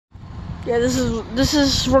Yeah, this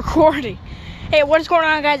is recording. Hey, what's going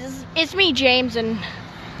on, guys? It's me, James, and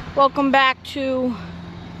welcome back to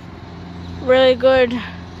really good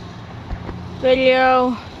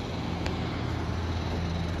video.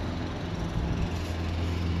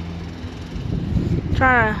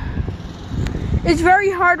 It's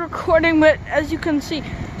very hard recording, but as you can see,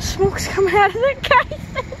 smoke's coming out of the guys.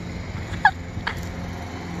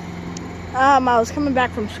 I was coming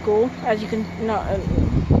back from school, as you can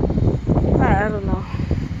I don't know.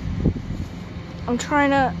 I'm trying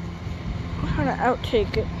to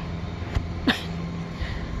outtake it.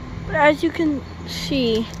 But as you can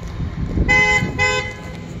see,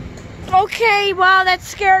 okay, wow, that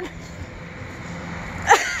scared.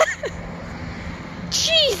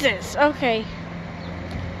 Jesus, okay.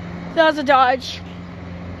 That was a dodge.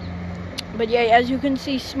 But yeah, as you can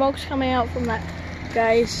see, smoke's coming out from that,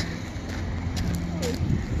 guys.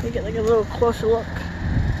 Let me get like a little closer look.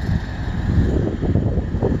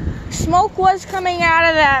 Smoke was coming out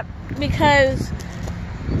of that because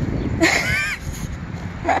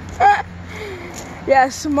yeah,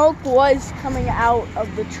 smoke was coming out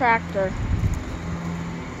of the tractor.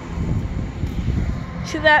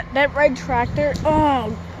 See that red tractor?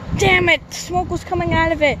 Oh, damn it! Smoke was coming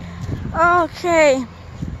out of it. Okay.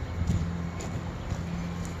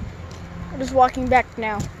 I'm just walking back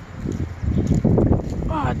now.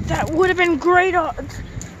 Oh, that would have been great.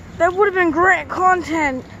 That would have been great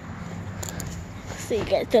content. See you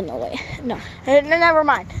guys don't know way. No, never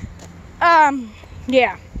mind.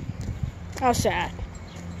 Yeah. How sad.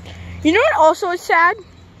 You know what also is sad?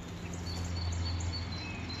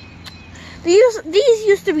 These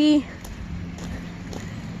used to be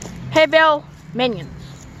Hey Bill minions.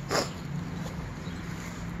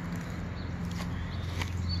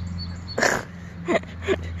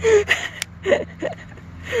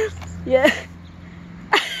 Yeah.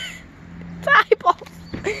 It's eyeballs.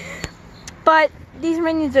 But these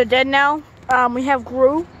minions are dead now. We have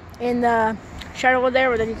Gru in the shadow over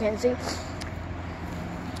there that you can't see.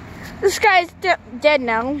 This guy's dead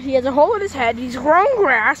now. He has a hole in his head. He's grown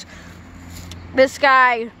grass. This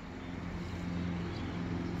guy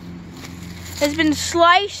has been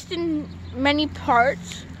sliced in many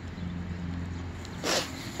parts.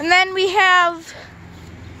 And then we have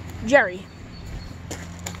Jerry.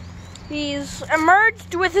 He's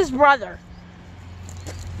emerged with his brother.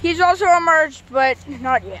 He's also emerged, but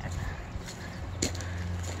not yet.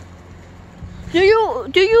 Do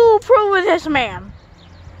you approve of this man?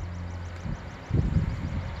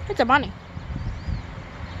 It's a bunny.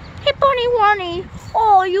 Hey, bunny wunny.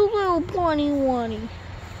 Oh, you little bunny wunny.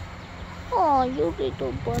 Oh, you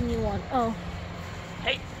little bunny one. Oh.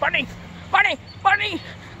 Hey, bunny,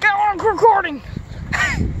 get on recording.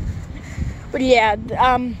 But yeah,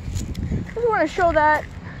 I just want to show that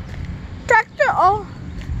tractor. Oh,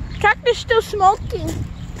 tractor's still smoking.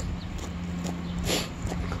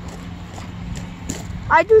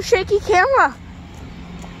 I do shaky camera.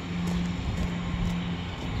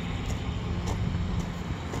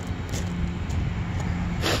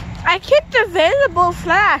 I kept the available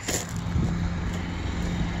flash.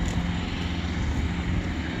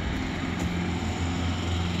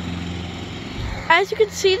 As you can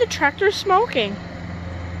see, the tractor is smoking.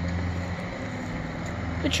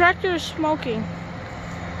 The tractor is smoking.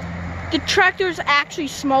 The tractor is actually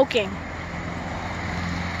smoking.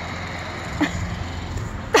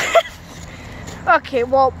 Okay,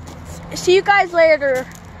 well, see you guys later.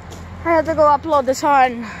 I have to go upload this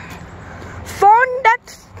on phone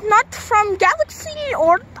that's not from Galaxy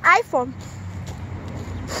or iPhone.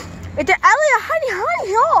 It's an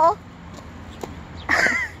honey, y'all.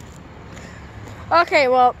 Okay,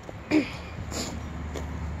 well,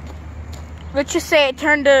 let's just say it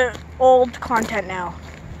turned to old content now.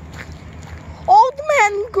 Old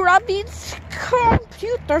man grab his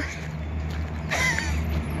computer.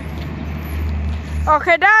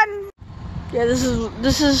 Okay, done. Yeah, this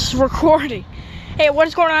is recording. Hey,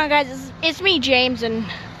 what's going on, guys? It's me, James, and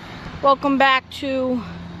welcome back to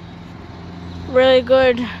really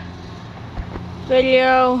good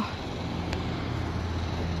video.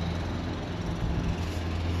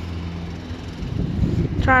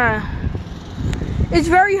 It's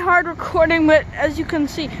very hard recording, but as you can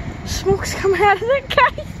see, smoke's coming out of the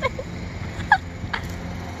guys.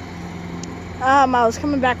 I was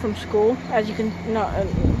coming back from school, as you can I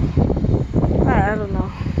don't know.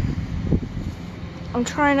 I'm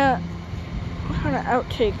trying to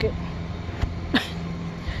outtake it.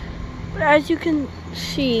 But as you can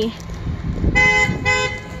see,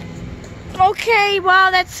 okay, wow,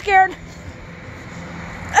 that scared.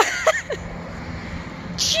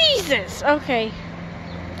 Jesus, okay.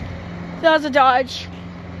 That was a Dodge.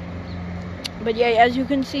 But yeah, as you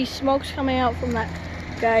can see, smoke's coming out from that,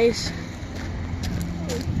 guys.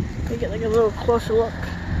 Let me get like a little closer look.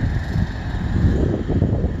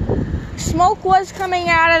 Smoke was coming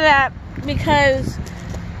out of that because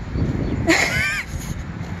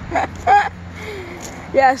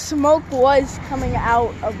yeah, smoke was coming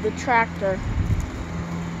out of the tractor.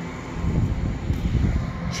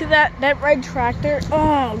 See that red tractor?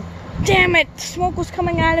 Oh, damn it! Smoke was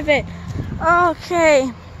coming out of it.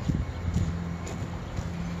 Okay.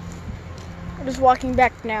 I'm just walking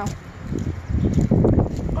back now.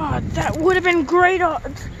 Oh, that would have been great.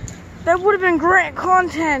 That would have been great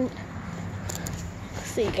content.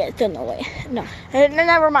 See, you guys don't know way. No,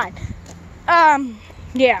 never mind.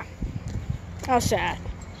 Yeah. How sad.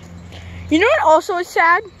 You know what also is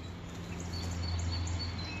sad?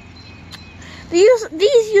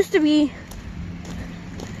 These used to be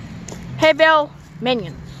Hey Bill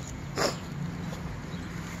minions.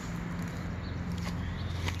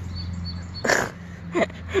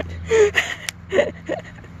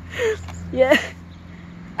 Yeah.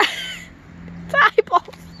 It's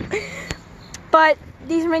eyeballs. But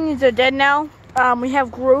these minions are dead now. We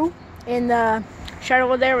have Gru in the shadow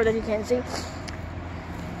over there that you can't see.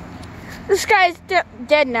 This guy's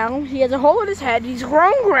dead now. He has a hole in his head. He's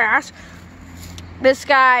grown grass. This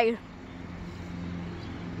guy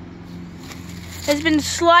has been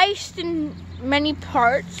sliced in many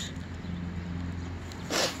parts.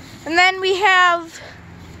 And then we have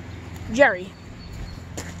Jerry.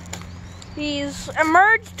 He's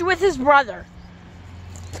emerged with his brother.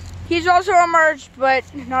 He's also emerged, but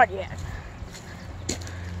not yet.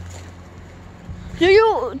 Do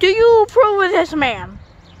you approve of this man?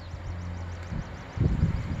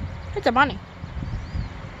 It's a bunny.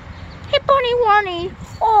 Hey, Bunny Wunny.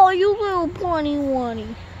 Oh, you little Bunny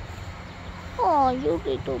Wunny. Oh, you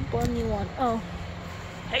little Bunny Wunny. Oh.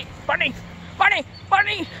 Hey, Bunny. Bunny.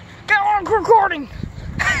 Bunny. Get on recording.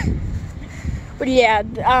 But yeah,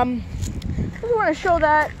 I just want to show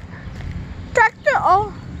that tractor.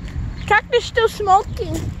 Oh, tractor's still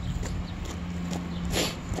smoking.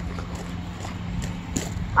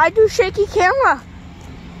 I do shaky camera.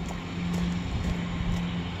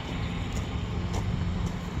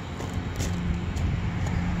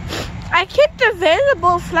 I keep the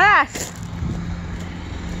visible flash.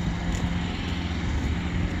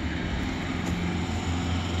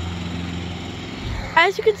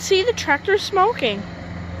 As you can see, the tractor is smoking.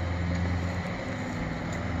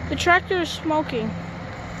 The tractor is smoking.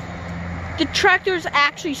 The tractor is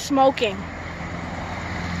actually smoking.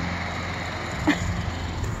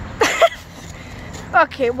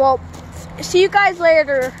 Okay, well, see you guys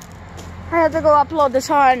later. I have to go upload this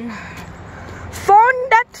on phone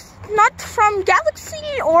that's not from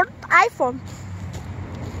Galaxy or iPhone.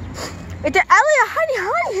 It's an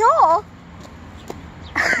honey, y'all.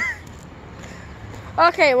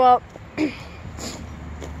 Okay, well,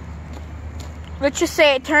 let's just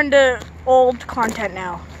say it turned to old content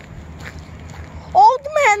now. Old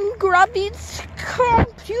man grabbed his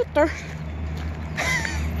computer.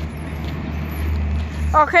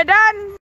 Okay, done.